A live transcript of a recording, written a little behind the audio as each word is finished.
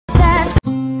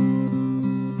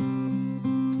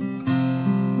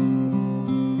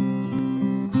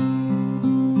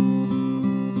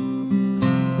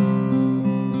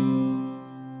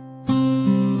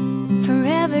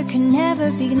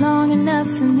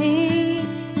enough for me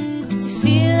to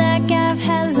feel like I've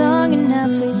had long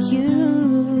enough with you.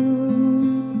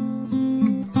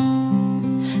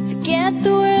 Forget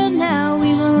the world now,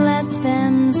 we won't let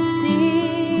them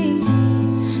see.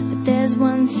 But there's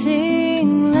one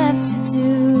thing left to do.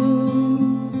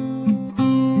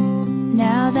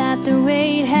 Now that the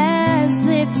weight has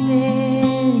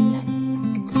lifted,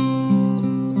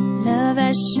 love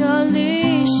has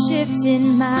surely shifted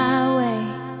my way.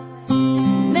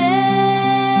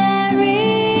 Marry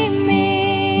me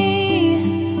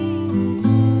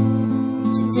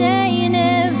today and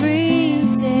every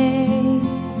day.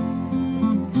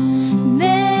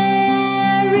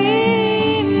 Marry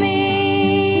me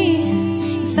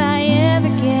if I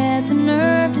ever get the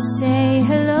nerve to say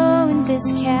hello in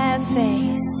this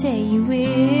cafe. Say you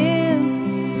will.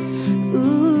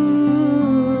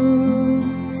 Ooh,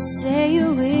 say you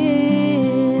will.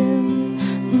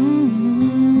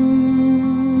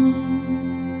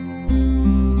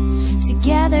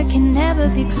 Together can never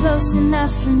be close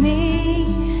enough for me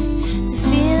to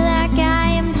feel like I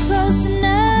am close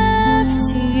enough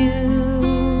to you.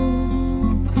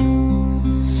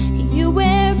 You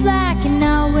wear black and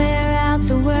I'll wear out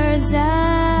the words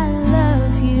I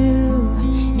love you,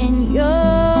 and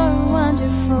you're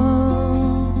wonderful.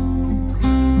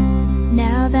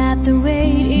 Now that the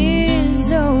wait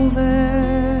is over,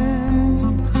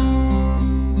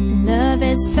 love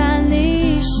has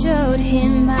finally showed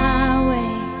him my way.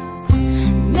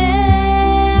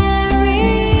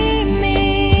 Marry me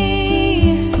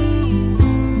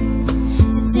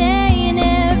today and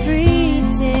every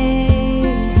day.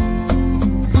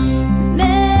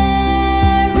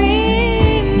 Marry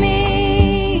me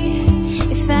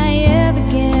if I ever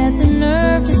get the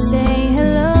nerve to say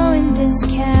hello in this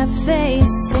cafe.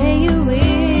 Say you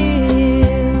will.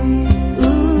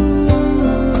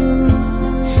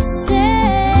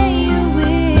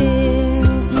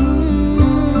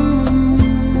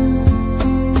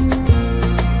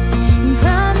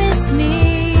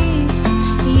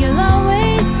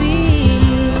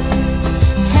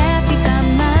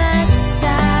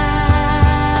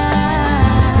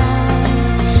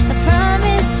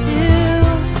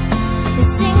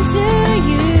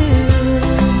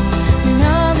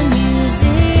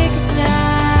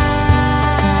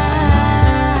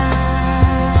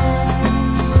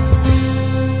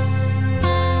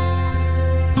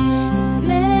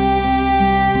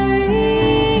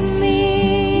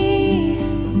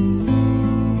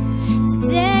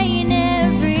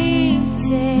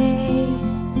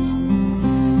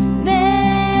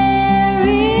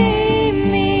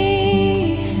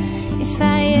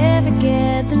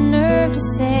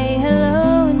 Say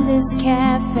hello in this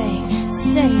cafe.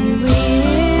 Say